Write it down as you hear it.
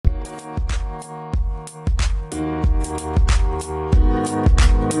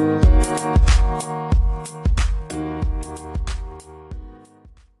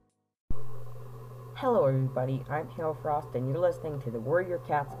everybody, I'm Hailfrost, and you're listening to the Warrior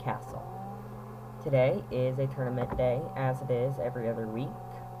Cats Castle. Today is a tournament day, as it is every other week.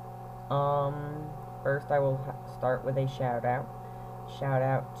 First I will start with a shout out. Shout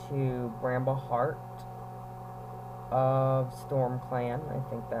out to Brambleheart of Storm Clan. I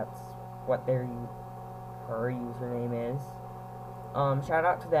think that's what her username is. Shout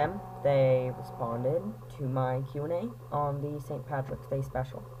out to them. They responded to my Q&A on the St. Patrick's Day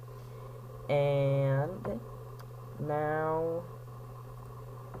special. And now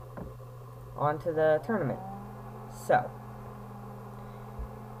on to the tournament. So,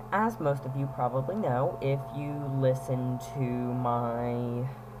 as most of you probably know, if you listened to my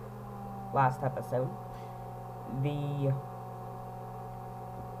last episode, the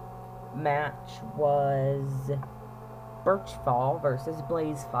match was Birchfall versus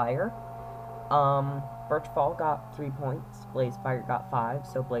Blazefire. Birchfall got 3 points, Blazefire got 5,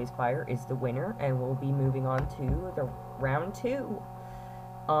 so Blazefire is the winner, and we'll be moving on to the round 2.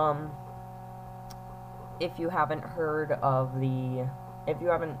 If you haven't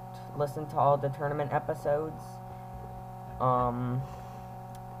listened to all the tournament episodes, I'm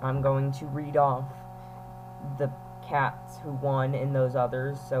going to read off the cats who won in those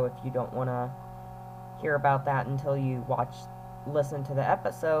others, so if you don't want to hear about that until you listen to the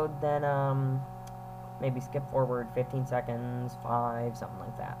episode, then maybe skip forward 15 seconds, 5, something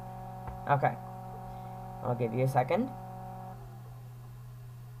like that. Okay, I'll give you a second.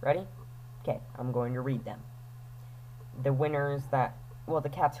 Ready? Okay, I'm going to read them. The winners the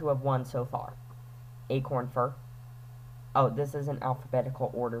cats who have won so far. Acorn Fur. Oh, this is in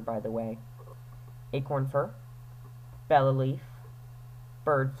alphabetical order, by the way. Acorn Fur, Bella Leaf,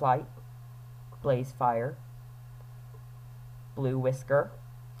 Bird Flight, Blazefire, Blue Whisker,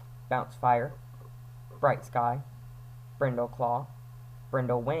 Bounce Fire, Bright Sky, Brindleclaw,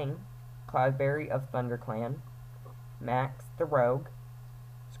 Brindle Wing, Cloudberry of ThunderClan, Max the Rogue,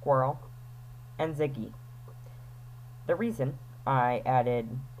 Squirrel, and Ziggy. The reason I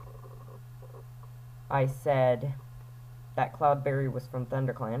said that Cloudberry was from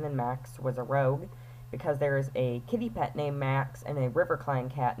ThunderClan and Max was a rogue because there is a kitty pet named Max and a RiverClan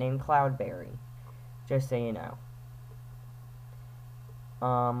cat named Cloudberry. Just so you know.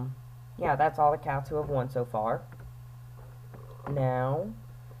 Yeah, that's all the cats who have won so far. Now,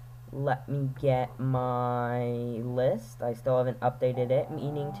 let me get my list. I still haven't updated it,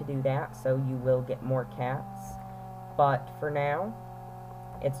 meaning to do that, so you will get more cats. But for now,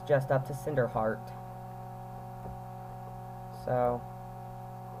 it's just up to Cinderheart. So,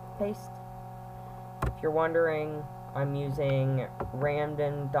 paste. If you're wondering, I'm using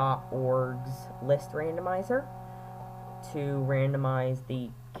random.org's list randomizer to randomize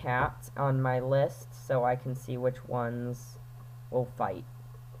the cats on my list so I can see which ones will fight.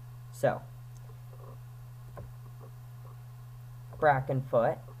 So,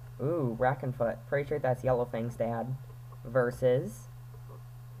 Brackenfoot. Ooh, Brackenfoot. Pretty sure that's Yellowfang's dad. Versus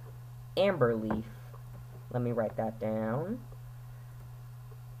Amberleaf. Let me write that down.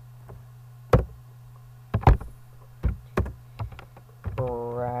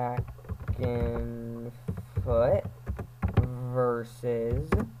 Brackenfoot versus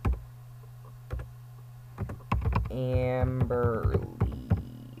Amberleaf.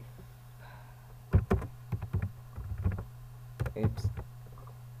 Oops.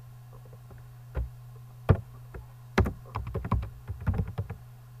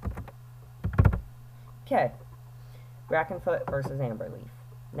 Okay. Brackenfoot versus Amberleaf.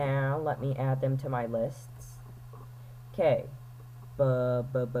 Now, let me add them to my lists. Okay. I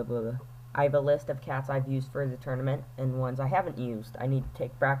have a list of cats I've used for the tournament and ones I haven't used. I need to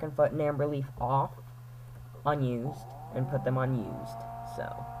take Brackenfoot and Amberleaf off unused and put them on used.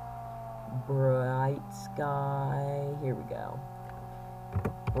 So, Bright Sky, here we go.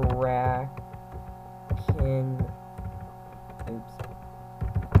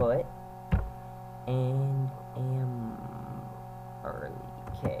 Foot and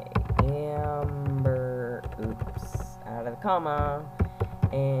out of the comma,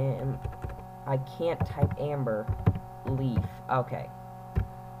 and I can't type Amber Leaf. Okay. I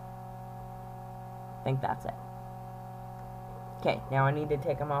think that's it. Okay, now I need to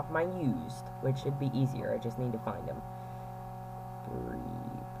take them off my used, which should be easier. I just need to find them.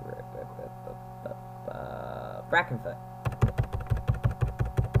 Brackenfoot.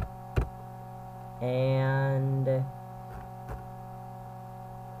 And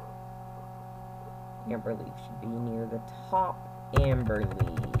Amberleaf should be near the top.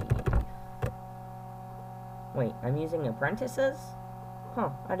 Amberleaf. Wait, I'm using apprentices? Huh,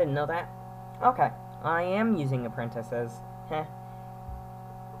 I didn't know that. Okay, I am using apprentices. Heh.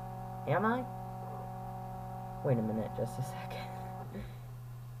 Am I? Wait a minute, just a second.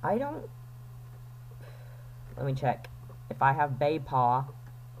 I don't... Let me check. If I have Bay Paw,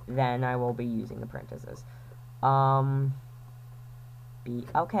 then I will be using apprentices.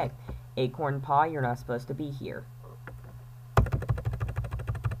 Okay. Acorn Paw, you're not supposed to be here.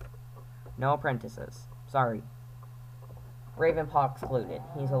 No apprentices. Sorry. Raven Paw excluded.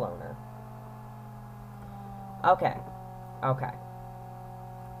 He's a loner. Okay. Okay.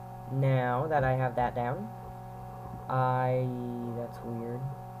 Now that I have that down, that's weird.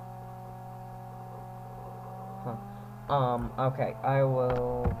 Huh. Okay, I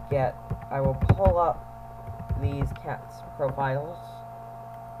will pull up these cats' profiles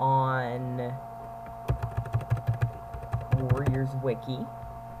on Warriors Wiki.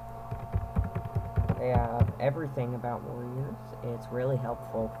 They have everything about Warriors. It's really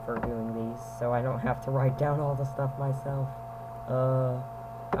helpful for doing these, so I don't have to write down all the stuff myself.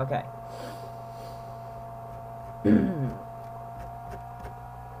 Okay.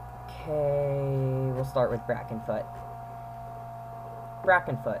 Okay, we'll start with Brackenfoot.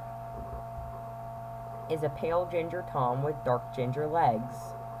 Brackenfoot is a pale ginger Tom with dark ginger legs.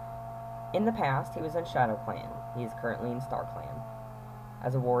 In the past, he was in ShadowClan. He is currently in StarClan.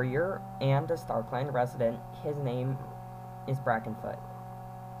 As a warrior and a StarClan resident, his name is Brackenfoot.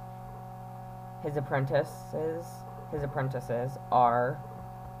 His apprentices are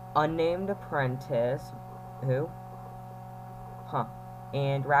Unnamed Apprentice,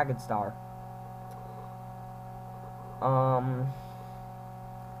 and Ragged Star.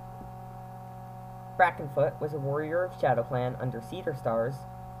 Brackenfoot was a warrior of ShadowClan under Cedar Stars,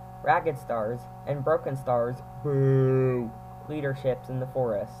 Ragged Stars, and Broken Stars leaderships in the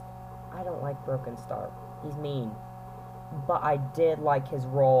forest. I don't like Broken Star. He's mean. But I did like his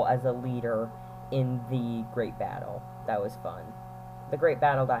role as a leader in the Great Battle. That was fun. The Great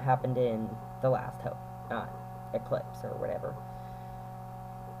Battle that happened in The Last Hope, not Eclipse or whatever.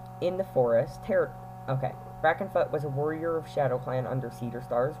 In the forest, Brackenfoot was a warrior of ShadowClan under Cedar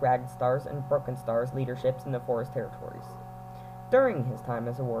Stars, Ragged Stars, and Broken Stars leaderships in the forest territories. During his time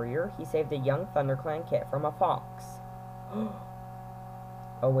as a warrior, he saved a young ThunderClan kit from a fox.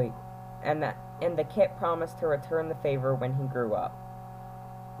 Oh wait, and the kit promised to return the favor when he grew up.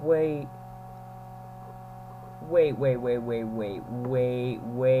 Wait.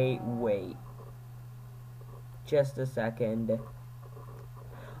 Just a second.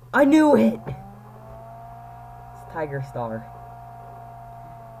 I knew it! It's Tiger Star.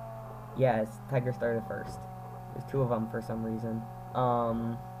 Yeah, it's Tiger Star the First. There's two of them for some reason.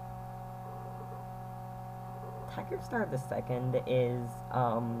 Tiger Star the Second is,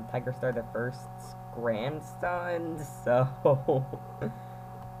 Tiger Star the First's grandson, so...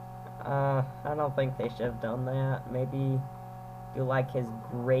 I don't think they should have done that. Maybe do like his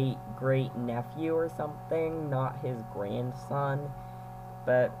great-great-nephew or something, not his grandson.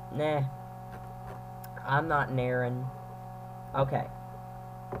 But, nah. I'm not an Aaron. Okay.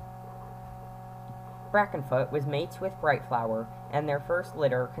 Brackenfoot was mates with Brightflower, and their first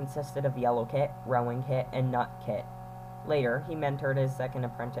litter consisted of Yellow Kit, Rowing Kit, and Nut Kit. Later, he mentored his second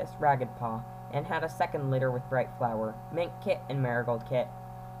apprentice, Ragged Paw, and had a second litter with Brightflower, Mink Kit, and Marigold Kit.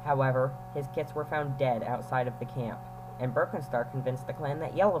 However, his kits were found dead outside of the camp, and Broken Star convinced the clan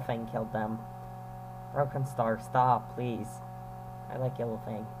that Yellowfang killed them. Broken Star, stop, please. I like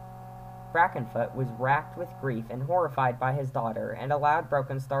Yellowfang. Brackenfoot was racked with grief and horrified by his daughter, and allowed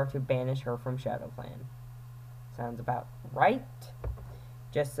Broken Star to banish her from ShadowClan. Sounds about right.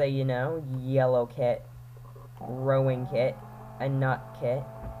 Just so you know, Yellow Kit, Rowing Kit, and Nut Kit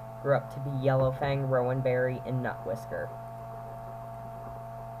grew up to be Yellowfang, Rowanberry, and Nutwhisker.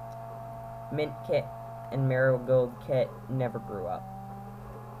 Mint Kit and Marigold Kit never grew up.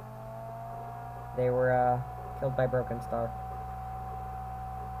 They were killed by Broken Star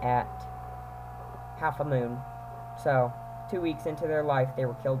at half a moon. So, 2 weeks into their life, they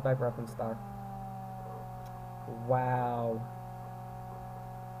were killed by Broken Star. Wow.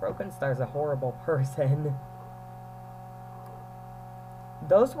 Broken Star's a horrible person.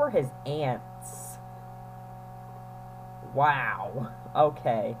 Those were his aunts. Wow.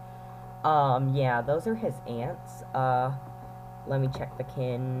 Okay. Yeah, those are his aunts. Let me check the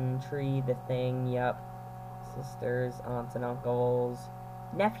kin tree, the thing, yep. Sisters, aunts and uncles.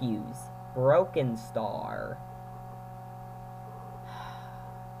 Nephews. Broken Star.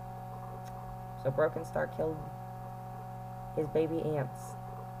 So Broken Star killed his baby aunts.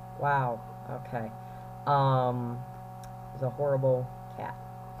 Wow, okay. He's a horrible cat.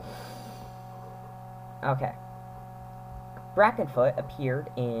 Okay. Brackenfoot appeared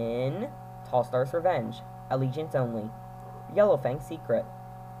in Tall Star's Revenge, Allegiance Only. Yellowfang's Secret,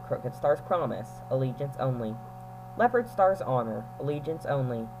 Crooked Star's Promise, Allegiance Only. Leopard Star's Honor, allegiance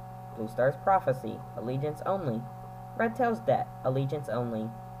only. Blue Star's Prophecy, allegiance only. Red Tail's Debt, allegiance only.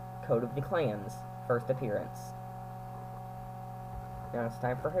 Code of the Clans, first appearance. Now it's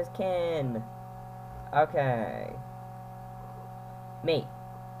time for his kin. Okay. Mate.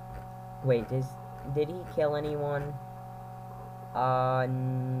 Wait, did he kill anyone?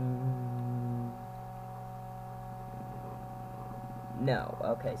 No.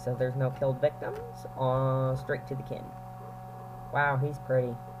 Okay, so there's no killed victims. Straight to the kin. Wow, he's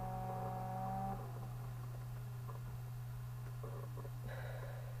pretty.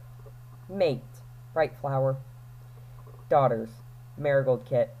 Mate, Bright Flower. Daughters, Marigold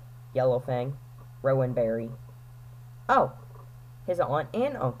Kit, Yellowfang, Rowan Berry. Oh, his aunt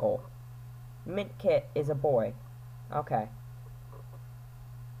and uncle. Mint Kit is a boy. Okay.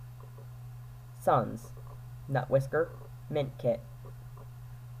 Sons, Nut Whisker, Mint Kit.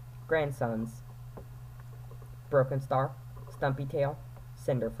 Grandsons, Broken Star, Stumpy Tail,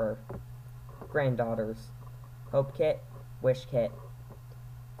 Cinderfur. Granddaughters, Hope Kit, Wish Kit.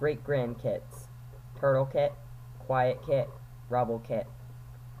 Great Grandkids, Turtle Kit, Quiet Kit, Rubble Kit.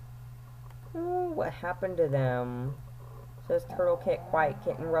 Oh, what happened to them? Says Turtle Kit, Quiet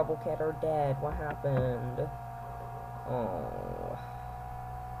Kit, and Rubble Kit are dead. What happened? Oh.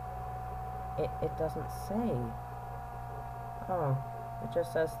 It doesn't say. Oh. It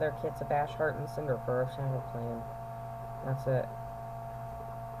just says they're kits of Ashheart and Cinderfur of Shadow Clan. That's it.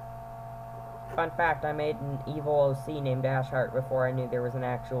 Fun fact, I made an evil OC named Ashheart before I knew there was an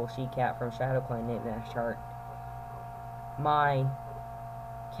actual she-cat from Shadow Clan named Ashheart. My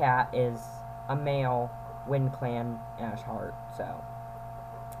cat is a male Wind Clan Ashheart, so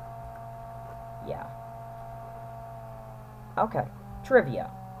yeah. Okay, trivia.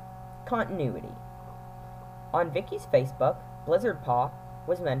 Continuity. On Vicky's Facebook, Blizzard Paw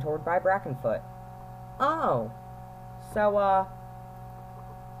was mentored by Brackenfoot. Oh, so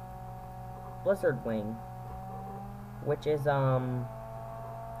Blizzard Wing, which is wait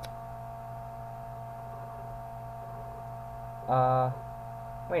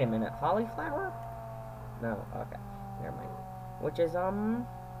a minute, Hollyflower? No, okay, never mind. Which is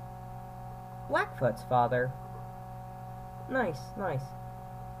Blackfoot's father. Nice, nice.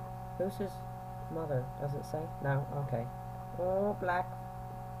 Who's his mother? Does it say? No, okay. Oh,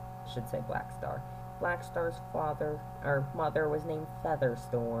 should say Black Star. Black Star's father, or mother, was named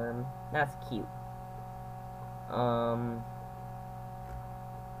Featherstorm. That's cute.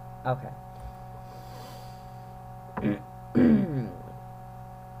 Okay.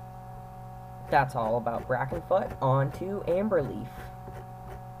 That's all about Brackenfoot. On to Amberleaf.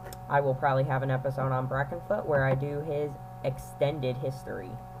 I will probably have an episode on Brackenfoot where I do his extended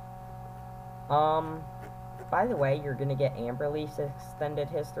history. By the way, you're gonna get Amberleaf's extended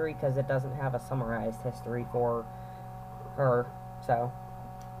history because it doesn't have a summarized history for her. So,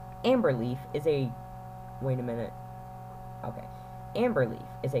 Amberleaf is a... Wait a minute. Okay. Amberleaf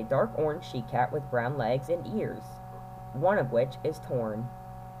is a dark orange she-cat with brown legs and ears, one of which is torn.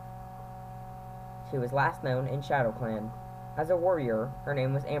 She was last known in Shadow Clan. As a warrior, her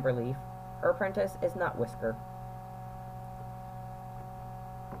name was Amberleaf. Her apprentice is Nut Whisker.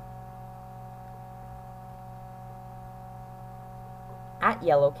 At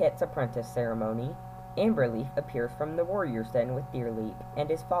Yellow Kit's apprentice ceremony, Amberleaf appears from the warrior's den with Deerleap, and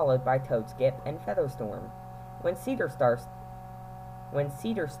is followed by Toadskip and Featherstorm. When Cedar Star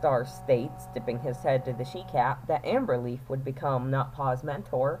states, dipping his head to the she-cat, that Amberleaf would become Nutpaw's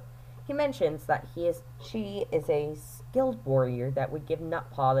mentor, he mentions that she is a skilled warrior that would give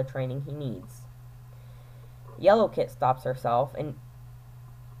Nutpaw the training he needs. Yellow Kit stops herself in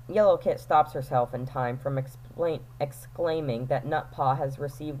time from exclaiming that Nutpaw has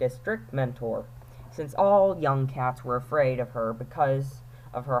received a strict mentor, since all young cats were afraid of her because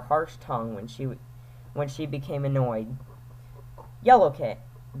of her harsh tongue when she became annoyed. Yellow Kit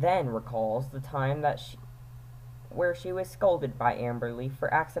then recalls the time where she was scolded by Amberleaf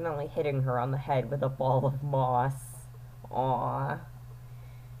for accidentally hitting her on the head with a ball of moss. Aww.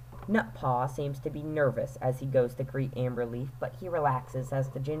 Nutpaw seems to be nervous as he goes to greet Amberleaf, but he relaxes as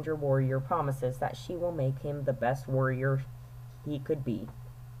the Ginger Warrior promises that she will make him the best warrior he could be.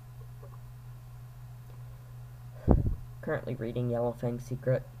 Currently reading Yellowfang's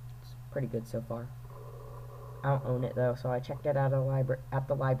Secret. It's pretty good so far. I don't own it though, so I checked it out at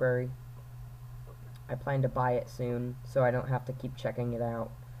the library. I plan to buy it soon, so I don't have to keep checking it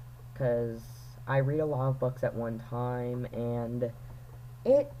out, because I read a lot of books at one time, and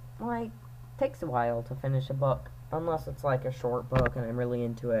it, takes a while to finish a book, unless it's, a short book and I'm really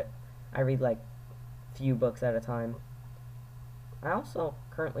into it. I read, few books at a time. I'm also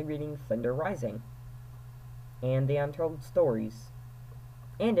currently reading Thunder Rising. and the untold stories,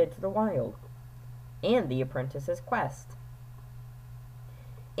 and Into the Wild, and The Apprentice's Quest,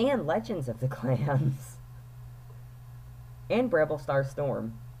 and Legends of the Clans, and Bramble Star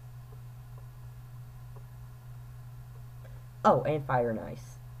Storm. Oh, and Fire and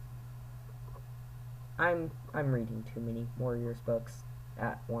Ice. I'm reading too many Warriors books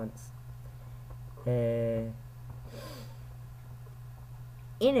at once. In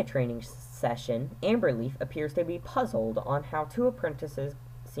a training session, Amberleaf appears to be puzzled on how two apprentices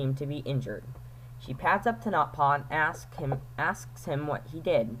seem to be injured. She pads up to Nutpaw and asks him what he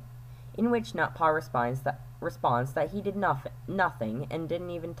did, in which Nutpaw responds that he did nothing and didn't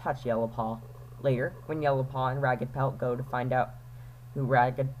even touch Yellowpaw. Later, when Yellowpaw and Ragged Pelt go to find out who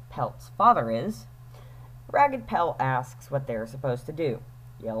Ragged Pelt's father is, Ragged Pelt asks what they're supposed to do.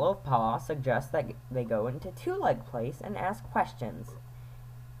 Yellowpaw suggests that they go into Two-Leg Place and ask questions,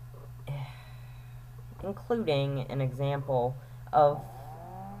 including an example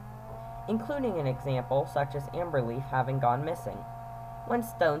such as Amberleaf having gone missing. When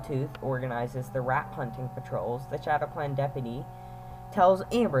Stonetooth organizes the rat hunting patrols, the ShadowClan deputy tells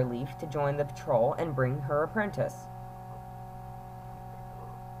Amberleaf to join the patrol and bring her apprentice.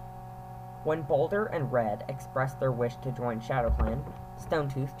 When Boulder and Red express their wish to join ShadowClan,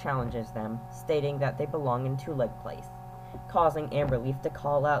 Stonetooth challenges them, stating that they belong in Two-Leg Place, causing Amberleaf to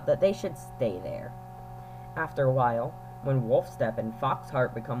call out that they should stay there. After a while, when Wolfstep and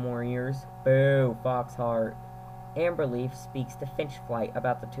Foxheart become warriors, boo, Foxheart, Amberleaf speaks to Finchflight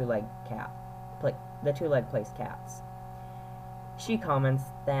about the Two-Leg Place cats. She comments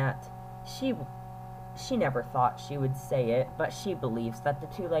that she never thought she would say it, but she believes that the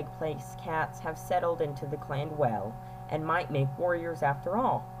Two-Leg Place cats have settled into the clan well, and might make warriors after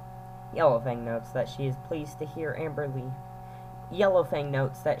all. Yellowfang notes that she is pleased to hear Amberleaf,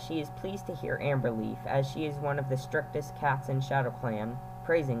 as she is one of the strictest cats in ShadowClan,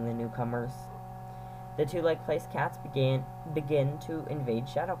 praising the newcomers. The Two-Leg Place cats begin to invade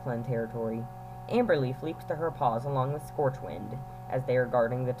ShadowClan territory. Amberleaf leaps to her paws along with Scorchwind, as they are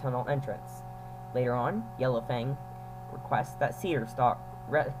guarding the tunnel entrance. Later on, Yellowfang requests to Cedar Star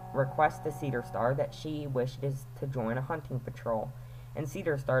that she wishes to join a hunting patrol, and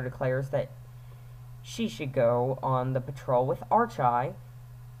Cedar Star declares that she should go on the patrol with Archeye,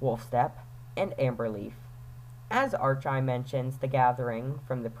 Wolfstep, and Amberleaf. As Archeye mentions the gathering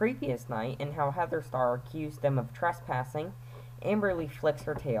from the previous night and how Heatherstar accused them of trespassing, Amberleaf flicks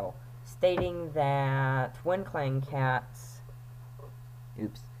her tail, stating that WindClan cats...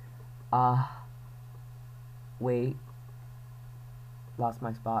 Wait. Lost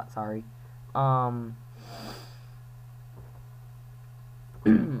my spot, sorry.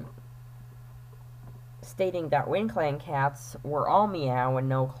 Stating that WindClan cats were all meow and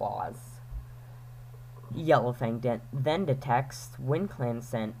no claws. Yellowfang then detects WindClan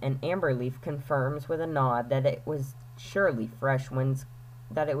scent, and Amberleaf confirms with a nod that it was surely fresh WindClan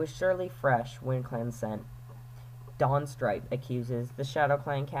scent. Dawnstripe accuses the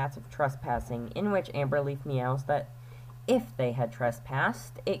ShadowClan cats of trespassing, in which Amberleaf meows that if they had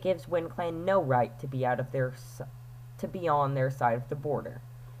trespassed, it gives WindClan no right to be on their side of the border.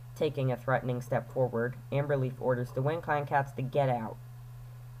 Taking a threatening step forward, Amberleaf orders the WindClan cats to get out.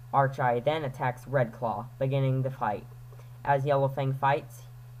 Archeye then attacks Redclaw, beginning the fight. As Yellowfang fights,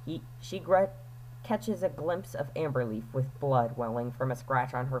 she catches a glimpse of Amberleaf with blood welling from a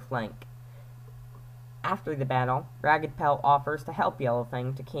scratch on her flank. After the battle, Ragged Pelt offers to help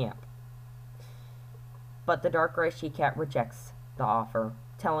Yellowfang to camp, but the Dark Gray She-Cat rejects the offer,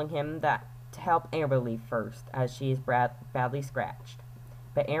 telling him that to help Amberleaf first, as she is badly scratched.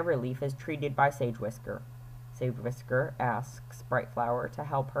 But Amberleaf is treated by Sage Whisker. Sage Whisker asks Brightflower to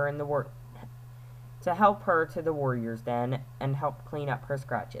help her to the warrior's den and help clean up her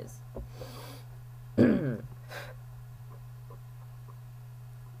scratches.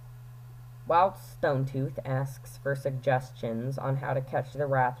 While Stonetooth asks for suggestions on how to catch the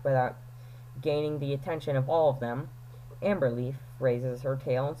rats without gaining the attention of all of them, Amberleaf raises her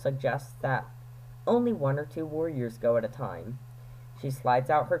tail and suggests that only 1 or 2 warriors go at a time. She slides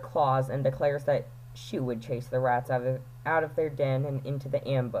out her claws and declares that she would chase the rats out of their den and into the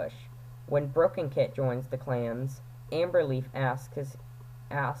ambush. When Broken Kit joins the clans, Amberleaf asks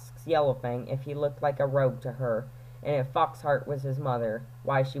Yellowfang if he looked like a rogue to her, and if Foxheart was his mother,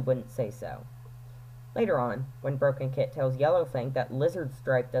 why she wouldn't say so. Later on, when Broken Kit tells Yellowfang that Lizard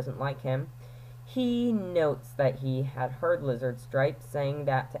Stripe doesn't like him, he notes that he had heard Lizard Stripe saying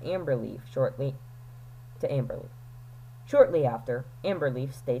that to Amberleaf shortly after.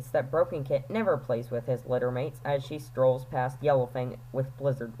 Amberleaf states that Broken Kit never plays with his littermates as she strolls past Yellowfang with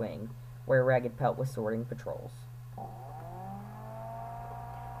Blizzard Wing, where Ragged Pelt was sorting patrols.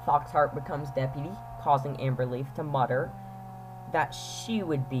 Foxheart becomes deputy, causing Amberleaf to mutter that she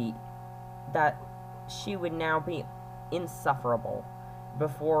would now be insufferable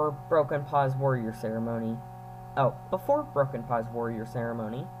before Broken Paw's warrior ceremony. Before Broken Paw's warrior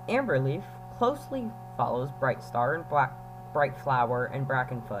ceremony, Amberleaf closely follows Brightstar and Brightflower and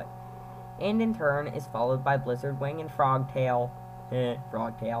Brackenfoot, and in turn is followed by Blizzardwing and Frogtail.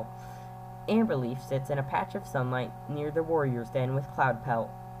 Frogtail. Amberleaf sits in a patch of sunlight near the warrior's den with Cloudpelt.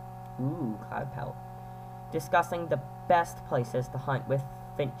 Cloudpelt. Discussing the best places to hunt with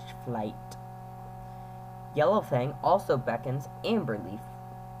Finchflight. Yellowfang also beckons Amberleaf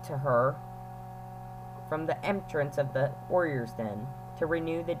to her from the entrance of the warrior's den to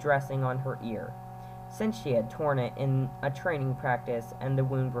renew the dressing on her ear, since she had torn it in a training practice and the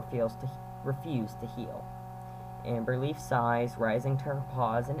wound refused to heal. Amberleaf sighs, rising to her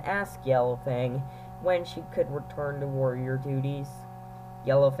paws, and asks Yellowfang when she could return to warrior duties.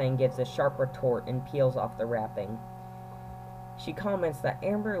 Yellowfang gives a sharp retort and peels off the wrapping. She comments that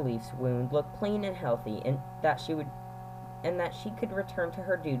Amberleaf's wound looked clean and healthy, and that she could return to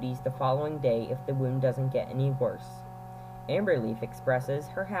her duties the following day if the wound doesn't get any worse. Amberleaf expresses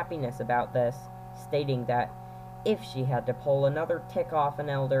her happiness about this, stating that if she had to pull another tick off an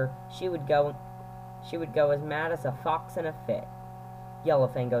elder, she would go as mad as a fox in a fit.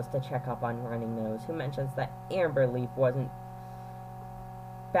 Yellowfang goes to check up on Running Nose, who mentions that Amberleaf wasn't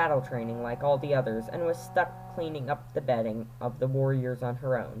battle training like all the others and was stuck cleaning up the bedding of the warriors on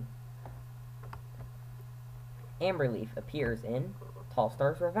her own. Amberleaf appears in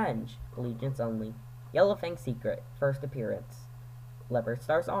Tallstar's Revenge, Allegiance Only. Yellowfang's Secret, first appearance.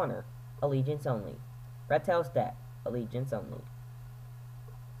 Leopardstar's Honor, Allegiance Only. Redtail's Debt, Allegiance Only.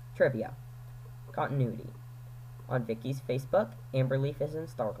 Trivia. Continuity. On Vicky's Facebook, Amberleaf is in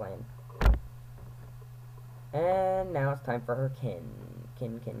Starkland. And now it's time for her kin.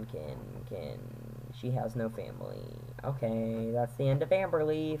 She has no family. Okay, that's the end of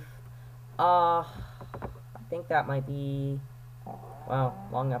Amberleaf. I think that might be... Well,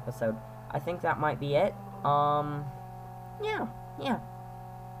 long episode. I think that might be it. Yeah,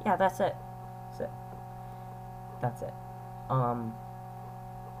 that's it. That's it.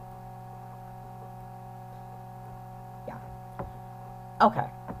 Yeah. Okay.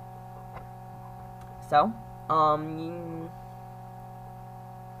 So,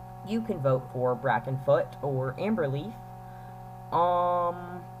 you can vote for Brackenfoot or Amberleaf,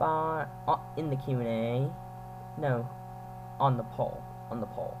 in the Q&A. No, on the poll.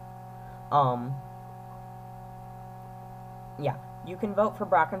 Yeah, you can vote for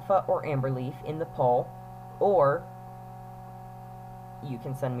Brackenfoot or Amberleaf in the poll, or you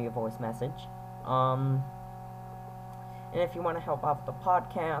can send me a voice message. And if you want to help out the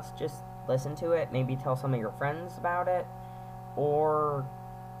podcast, just listen to it, maybe tell some of your friends about it, or,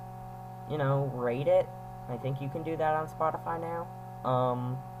 rate it. I think you can do that on Spotify now.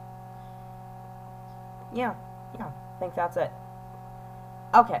 Yeah, I think that's it.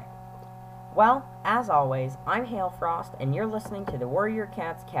 Okay. Well, as always, I'm Hailfrost, and you're listening to the Warrior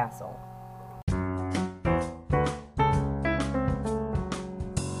Cats Castle.